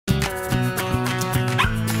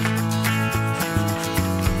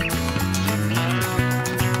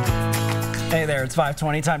Hey there, it's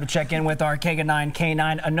 5:20. Time to check in with our K9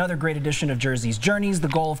 K9. Another great edition of Jersey's Journeys. The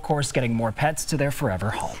goal, of course, getting more pets to their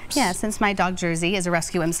forever homes. Yeah, since my dog Jersey is a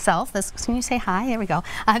rescue himself, can you say hi? There we go.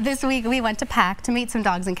 This week we went to PAC to meet some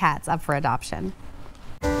dogs and cats up for adoption.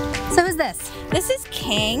 So who's this? This is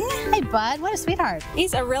King. Hey, bud. What a sweetheart.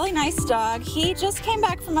 He's a really nice dog. He just came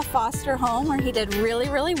back from a foster home where he did really,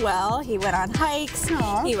 really well. He went on hikes.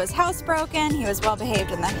 Aww. He was housebroken. He was well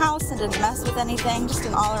behaved in the house and didn't mess with anything. Just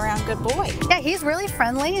an all-around good boy. Yeah, he's really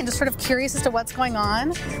friendly and just sort of curious as to what's going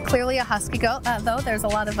on. Clearly a husky goat, though. There's a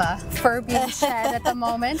lot of fur being shed at the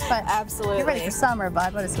moment. But absolutely. You're ready for summer,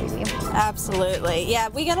 bud. What a sweetie. Absolutely. Yeah,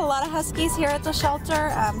 we get a lot of huskies here at the shelter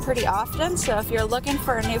pretty often. So if you're looking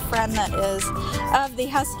for a new friend that is of the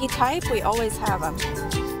husky type, we always have them.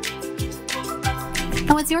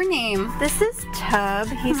 And what's your name? This is Tub.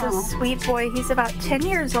 He's a sweet boy. He's about 10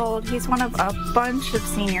 years old. He's one of a bunch of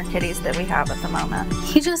senior kitties that we have at the moment.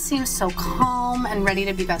 He just seems so calm and ready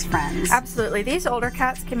to be best friends. Absolutely. These older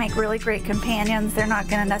cats can make really great companions. They're not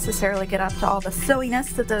going to necessarily get up to all the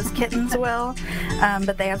silliness that those kittens will,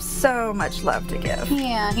 but they have so much love to give.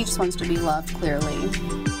 Yeah, he just wants to be loved, clearly.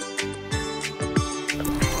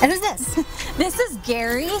 And who's this? This is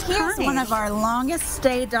Gary. He's one of our longest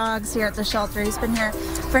stay dogs here at the shelter. He's been here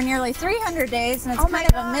for nearly 300 days, and it's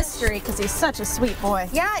kind of a mystery because he's such a sweet boy.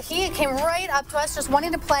 Yeah, he came right up to us just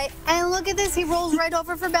wanting to play, and look at this, he rolls right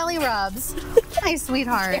over for belly rubs. My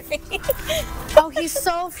sweetheart. Oh, he's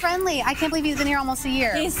so friendly. I can't believe he's been here almost a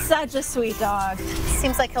year. He's such a sweet dog.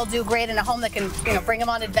 Seems like he'll do great in a home that can, bring him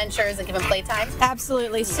on adventures and give him playtime.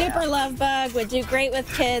 Absolutely. Super love bug, would do great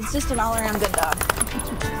with kids, just an all-around good dog.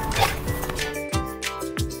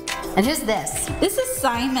 And who's this? This is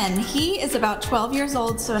Simon. He is about 12 years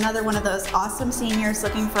old, so another one of those awesome seniors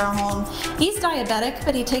looking for a home. He's diabetic,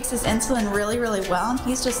 but he takes his insulin really, really well, and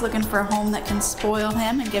he's just looking for a home that can spoil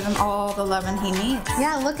him and give him all the loving he needs.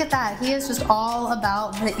 Yeah, look at that. He is just all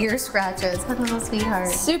about the ear scratches. What a little sweetheart.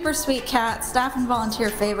 Super sweet cat, staff and volunteer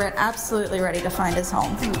favorite, absolutely ready to find his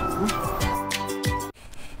home.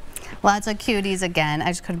 Lots of cuties again. I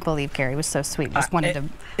just couldn't believe Gary was so sweet. Just wanted to.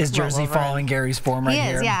 Is Jersey following Gary's form right here? He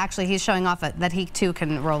is, yeah. Actually, he's showing off that he too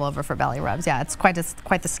can roll over for belly rubs. Yeah, it's quite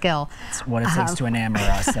the skill. It's what it takes to enamor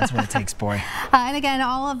us. That's what it takes, boy. And again,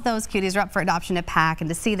 all of those cuties are up for adoption at PAC, and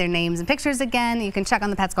to see their names and pictures again, you can check on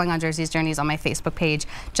the pets going on Jersey's Journeys on my Facebook page.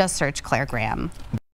 Just search Claire Graham.